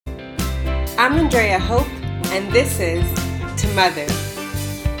I'm Andrea Hope, and this is To Mother.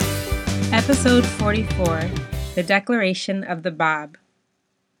 Episode 44, The Declaration of the Bab.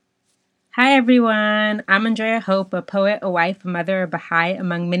 Hi everyone, I'm Andrea Hope, a poet, a wife, a mother, a Baha'i,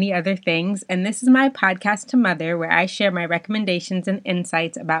 among many other things, and this is my podcast To Mother, where I share my recommendations and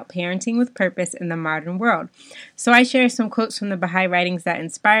insights about parenting with purpose in the modern world. So I share some quotes from the Baha'i writings that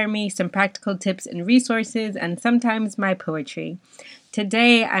inspire me, some practical tips and resources, and sometimes my poetry.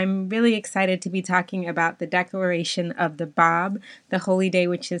 Today, I'm really excited to be talking about the declaration of the Bab, the holy day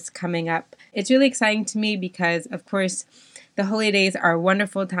which is coming up. It's really exciting to me because, of course, the holy days are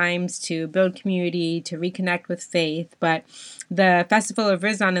wonderful times to build community, to reconnect with faith, but the Festival of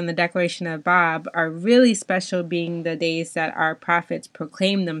Rizwan and the Declaration of Bab are really special, being the days that our prophets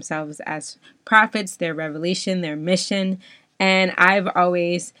proclaim themselves as prophets, their revelation, their mission. And I've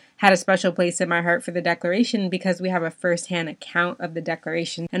always had a special place in my heart for the declaration because we have a first-hand account of the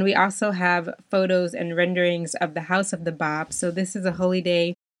declaration. And we also have photos and renderings of the house of the Bab. So this is a holy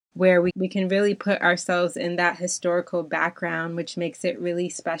day where we can really put ourselves in that historical background, which makes it really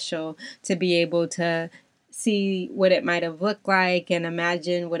special to be able to see what it might have looked like and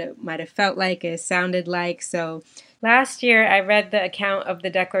imagine what it might have felt like, it sounded like. So last year, I read the account of the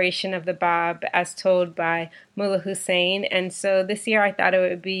Declaration of the Bab as told by Mullah Hussein, and so this year I thought it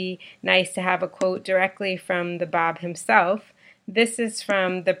would be nice to have a quote directly from the Bab himself. This is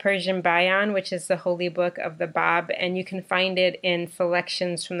from the Persian Bayan, which is the holy book of the Bab, and you can find it in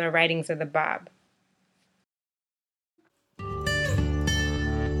selections from the writings of the Bab.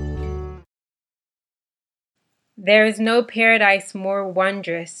 There is no paradise more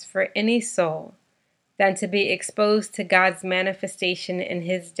wondrous for any soul than to be exposed to God's manifestation in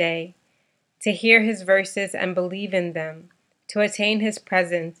His day, to hear His verses and believe in them, to attain His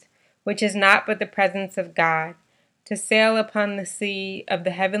presence, which is not but the presence of God, to sail upon the sea of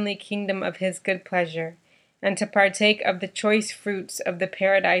the heavenly kingdom of His good pleasure, and to partake of the choice fruits of the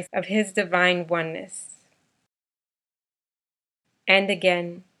paradise of His divine oneness. And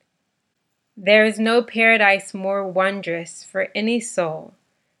again, there is no paradise more wondrous for any soul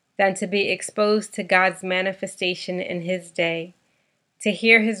than to be exposed to God's manifestation in His day, to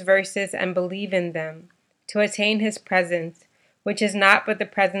hear His verses and believe in them, to attain His presence, which is not but the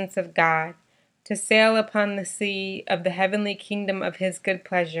presence of God, to sail upon the sea of the heavenly kingdom of His good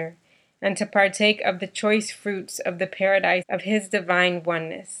pleasure, and to partake of the choice fruits of the paradise of His divine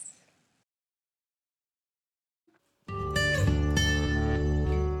oneness.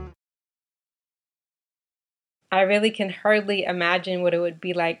 I really can hardly imagine what it would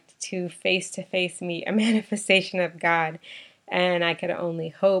be like to face meet a manifestation of God, and I could only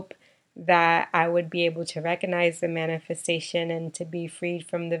hope that I would be able to recognize the manifestation and to be freed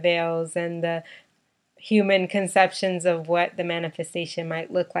from the veils and the human conceptions of what the manifestation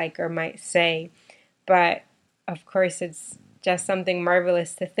might look like or might say. But of course, it's just something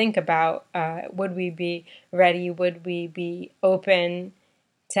marvelous to think about. Would we be ready? Would we be open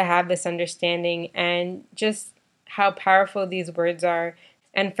to have this understanding? And just how powerful these words are.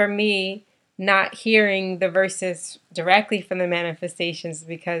 And for me, not hearing the verses directly from the manifestations,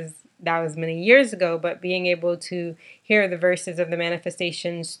 because that was many years ago, but being able to hear the verses of the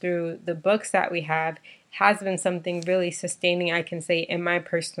manifestations through the books that we have has been something really sustaining, I can say, in my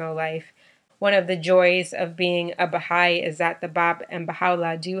personal life. One of the joys of being a Baha'i is that the Bab and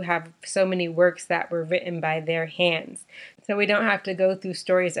Baha'u'llah do have so many works that were written by their hands. So we don't have to go through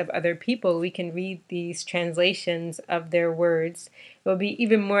stories of other people. We can read these translations of their words. It would be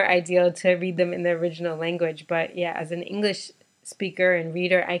even more ideal to read them in the original language. But yeah, as an English speaker and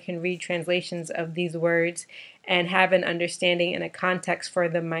reader, I can read translations of these words and have an understanding and a context for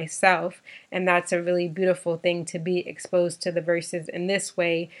them myself. And that's a really beautiful thing, to be exposed to the verses in this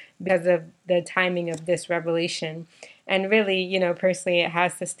way because of the timing of this revelation. And really, personally, it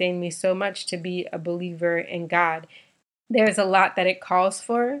has sustained me so much to be a believer in God. There's a lot that it calls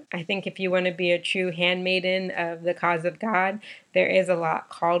for. I think if you want to be a true handmaiden of the cause of God, there is a lot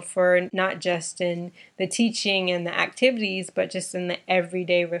called for, not just in the teaching and the activities, but just in the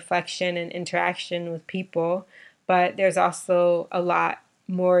everyday reflection and interaction with people. But there's also a lot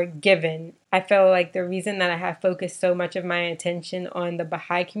more given. I feel like the reason that I have focused so much of my attention on the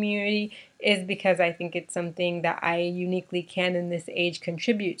Baha'i community is because I think it's something that I uniquely can in this age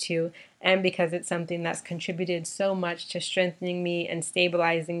contribute to, and because it's something that's contributed so much to strengthening me and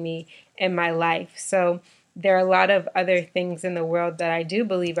stabilizing me in my life. So there are a lot of other things in the world that I do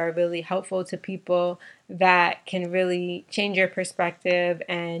believe are really helpful to people that can really change your perspective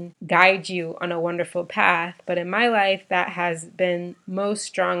and guide you on a wonderful path. But in my life, that has been most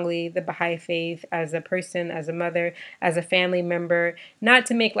strongly the Baha'i faith as a person, as a mother, as a family member. Not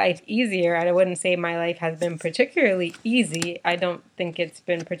to make life easier, I wouldn't say my life has been particularly easy. I don't think it's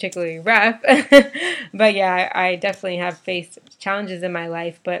been particularly rough. But yeah, I definitely have faced challenges in my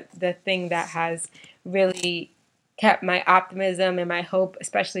life. But the thing that has really kept my optimism and my hope,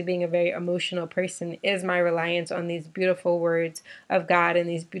 especially being a very emotional person, is my reliance on these beautiful words of God and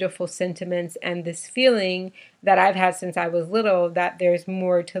these beautiful sentiments and this feeling that I've had since I was little that there's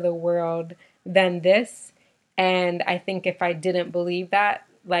more to the world than this. And I think if I didn't believe that,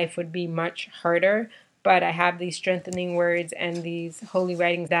 life would be much harder. But I have these strengthening words and these holy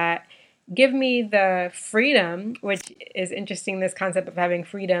writings that give me the freedom, which is interesting, this concept of having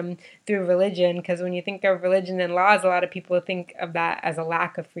freedom through religion, because when you think of religion and laws, a lot of people think of that as a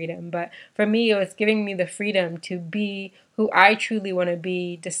lack of freedom. But for me, it was giving me the freedom to be who I truly want to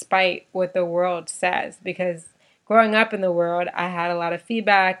be despite what the world says. Because growing up in the world, I had a lot of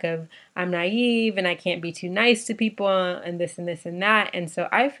feedback of I'm naive and I can't be too nice to people and this and this and that. And so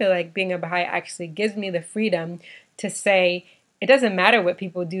I feel like being a Baha'i actually gives me the freedom to say, it doesn't matter what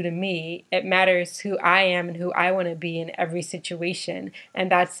people do to me. It matters who I am and who I want to be in every situation.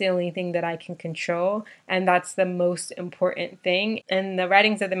 And that's the only thing that I can control. And that's the most important thing. And the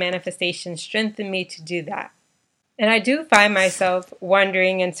writings of the manifestation strengthen me to do that. And I do find myself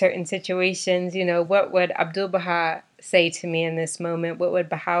wondering in certain situations, what would Abdul Baha say to me in this moment? What would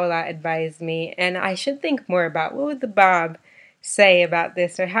Baha'u'llah advise me? And I should think more about what would the Bab say about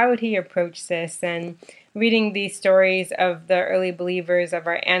this, or how would he approach this? And reading these stories of the early believers, of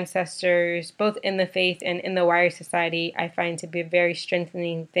our ancestors, both in the faith and in the wider society, I find to be a very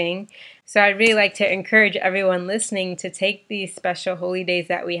strengthening thing. So I'd really like to encourage everyone listening to take these special holy days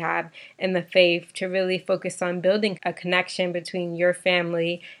that we have in the faith to really focus on building a connection between your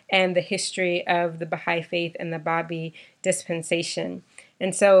family and the history of the Baha'i faith and the Babi dispensation.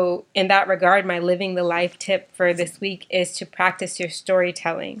 And so in that regard, my Living the Life tip for this week is to practice your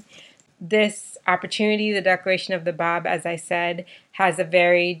storytelling. This opportunity, the Declaration of the Bab, as I said, has a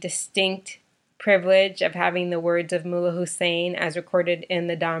very distinct privilege of having the words of Mullah Hussein as recorded in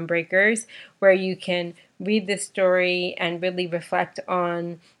the Dawn Breakers, where you can read this story and really reflect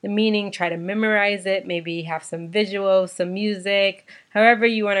on the meaning, try to memorize it, maybe have some visuals, some music, however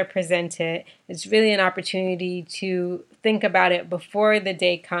you want to present it. It's really an opportunity to think about it before the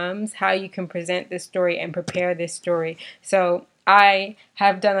day comes, how you can present this story and prepare this story. So I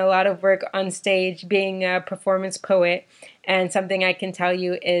have done a lot of work on stage being a performance poet, and something I can tell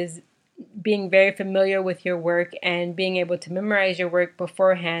you is being very familiar with your work and being able to memorize your work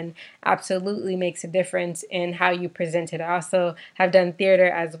beforehand absolutely makes a difference in how you present it. I also have done theater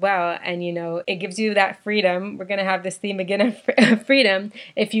as well, and it gives you that freedom. We're going to have this theme again of freedom.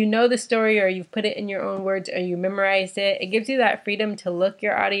 If you know the story or you've put it in your own words or you memorized it, it gives you that freedom to look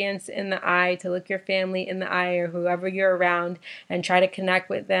your audience in the eye, to look your family in the eye or whoever you're around and try to connect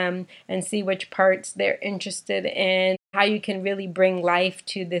with them and see which parts they're interested in, how you can really bring life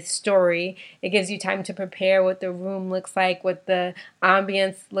to this story. It gives you time to prepare what the room looks like, what the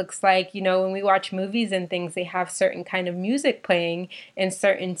ambience looks like. When we watch movies and things, they have certain kind of music playing in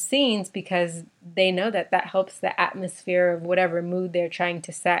certain scenes because they know that helps the atmosphere of whatever mood they're trying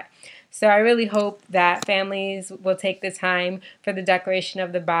to set. So I really hope that families will take the time for the Declaration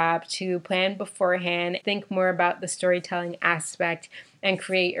of the Bab to plan beforehand, think more about the storytelling aspect, and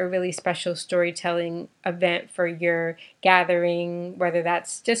create a really special storytelling event for your gathering, whether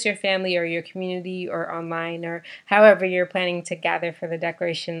that's just your family or your community or online or however you're planning to gather for the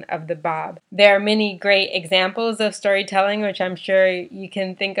Declaration of the Bab. There are many great examples of storytelling, which I'm sure you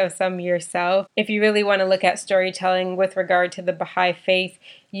can think of some yourself. If you really want to look at storytelling with regard to the Baha'i faith,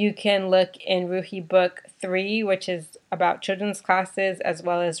 you can look in Ruhi Book 3, which is about children's classes, as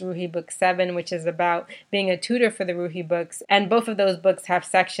well as Ruhi Book 7, which is about being a tutor for the Ruhi books. And both of those books have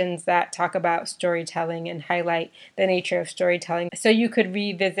sections that talk about storytelling and highlight the nature of storytelling. So you could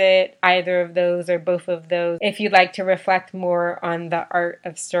revisit either of those or both of those if you'd like to reflect more on the art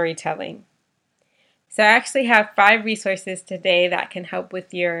of storytelling. So I actually have 5 resources today that can help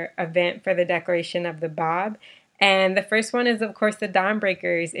with your event for the Declaration of the Bab. And the first one is, of course, the Dawn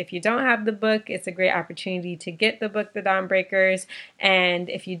Breakers. If you don't have the book, it's a great opportunity to get the book, The Dawn Breakers. And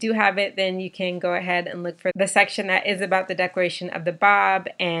if you do have it, then you can go ahead and look for the section that is about the Declaration of the Bab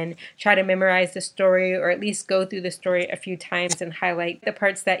and try to memorize the story, or at least go through the story a few times and highlight the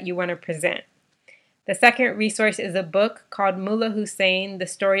parts that you want to present. The second resource is a book called Mullah Hussein, The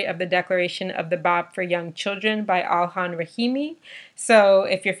Story of the Declaration of the Bab for Young Children by Alhan Rahimi. So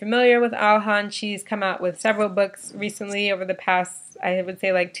if you're familiar with Alhan, she's come out with several books recently over the past, I would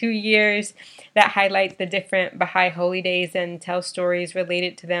say, like 2 years that highlight the different Baha'i holy days and tell stories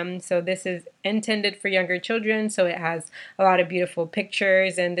related to them. So this is intended for younger children, so it has a lot of beautiful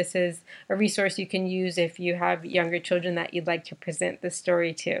pictures, and this is a resource you can use if you have younger children that you'd like to present the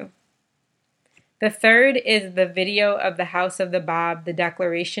story to. The third is the video of the House of the Bab, the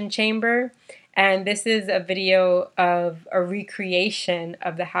Declaration Chamber. And this is a video of a recreation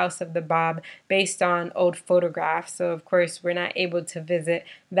of the House of the Bab based on old photographs. So, of course, we're not able to visit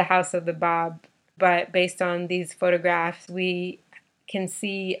the House of the Bab, but based on these photographs, we can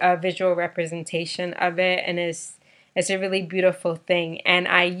see a visual representation of it, and it's a really beautiful thing. And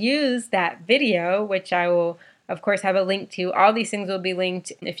I use that video, which I will of course have a link to. All these things will be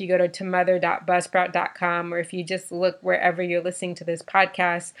linked if you go to tomother.buzzsprout.com, or if you just look wherever you're listening to this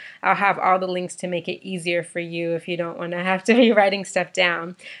podcast. I'll have all the links to make it easier for you if you don't want to have to be writing stuff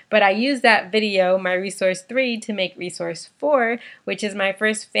down. But I use that video, my resource 3, to make resource 4, which is my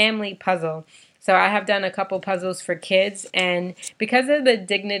first family puzzle. So I have done a couple puzzles for kids, and because of the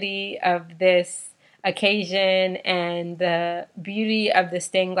dignity of this occasion and the beauty of the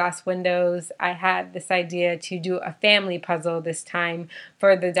stained glass windows, I had this idea to do a family puzzle this time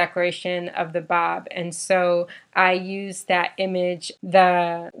for the Declaration of the Bab. And so I used that image,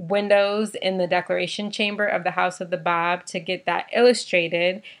 the windows in the Declaration Chamber of the House of the Bab, to get that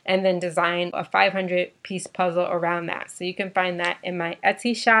illustrated and then design a 500-piece puzzle around that. So you can find that in my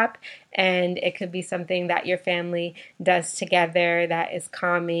Etsy shop, and it could be something that your family does together that is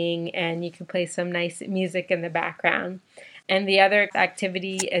calming, and you can play some nice music in the background. And the other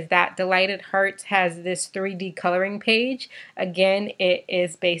activity is that Delighted Hearts has this 3D coloring page. Again, it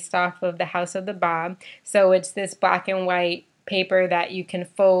is based off of the House of the Bab. So it's this black and white paper that you can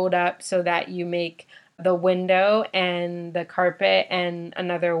fold up so that you make the window and the carpet and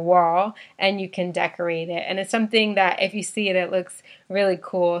another wall, and you can decorate it. And it's something that if you see it, it looks really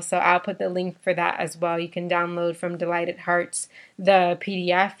cool. So I'll put the link for that as well. You can download from Delighted Hearts the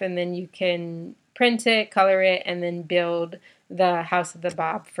PDF, and then you can print it, color it, and then build the House of the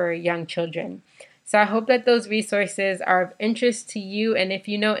Bab for young children. So I hope that those resources are of interest to you, and if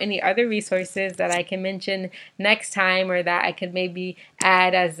you know any other resources that I can mention next time or that I could maybe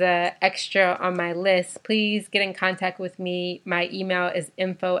add as an extra on my list, please get in contact with me. My email is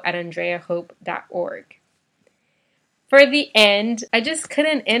info@andreahope.org. For the end, I just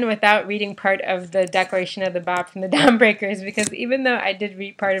couldn't end without reading part of the Declaration of the Bab from the Dawnbreakers, because even though I did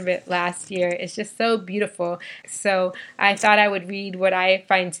read part of it last year, it's just so beautiful. So I thought I would read what I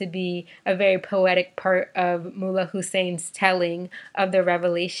find to be a very poetic part of Mullah Hussein's telling of the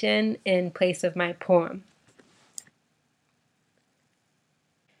revelation in place of my poem.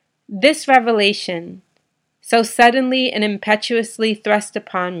 This revelation, so suddenly and impetuously thrust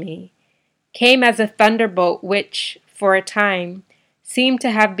upon me, came as a thunderbolt which, for a time, seemed to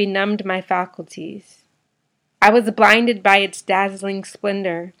have benumbed my faculties. I was blinded by its dazzling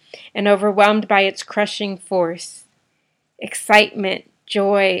splendor and overwhelmed by its crushing force. Excitement,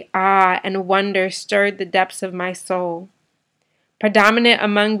 joy, awe, and wonder stirred the depths of my soul. Predominant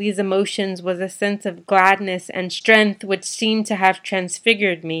among these emotions was a sense of gladness and strength which seemed to have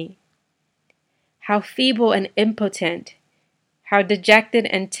transfigured me. How feeble and impotent, how dejected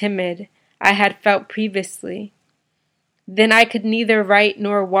and timid I had felt previously. Then I could neither write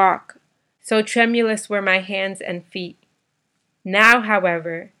nor walk, so tremulous were my hands and feet. Now,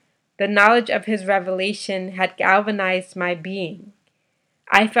 however, the knowledge of his revelation had galvanized my being.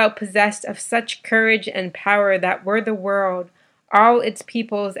 I felt possessed of such courage and power that were the world, all its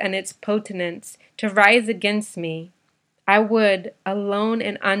peoples and its potentates, to rise against me, I would, alone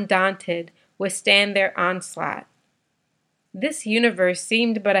and undaunted, withstand their onslaught. This universe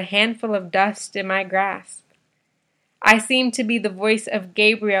seemed but a handful of dust in my grasp. I seemed to be the voice of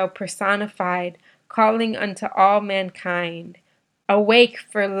Gabriel personified, calling unto all mankind, Awake,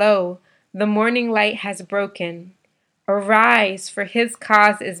 for lo, the morning light has broken. Arise, for his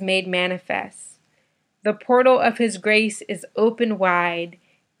cause is made manifest. The portal of his grace is open wide.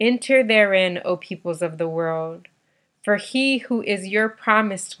 Enter therein, O peoples of the world. For he who is your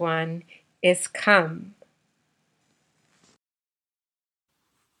promised one is come.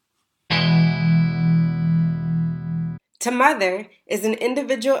 To Mother is an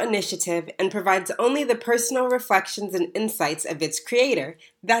individual initiative and provides only the personal reflections and insights of its creator.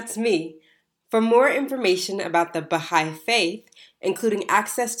 That's me. For more information about the Baha'i Faith, including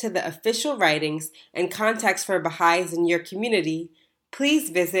access to the official writings and contacts for Baha'is in your community, please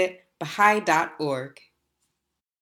visit baha'i.org.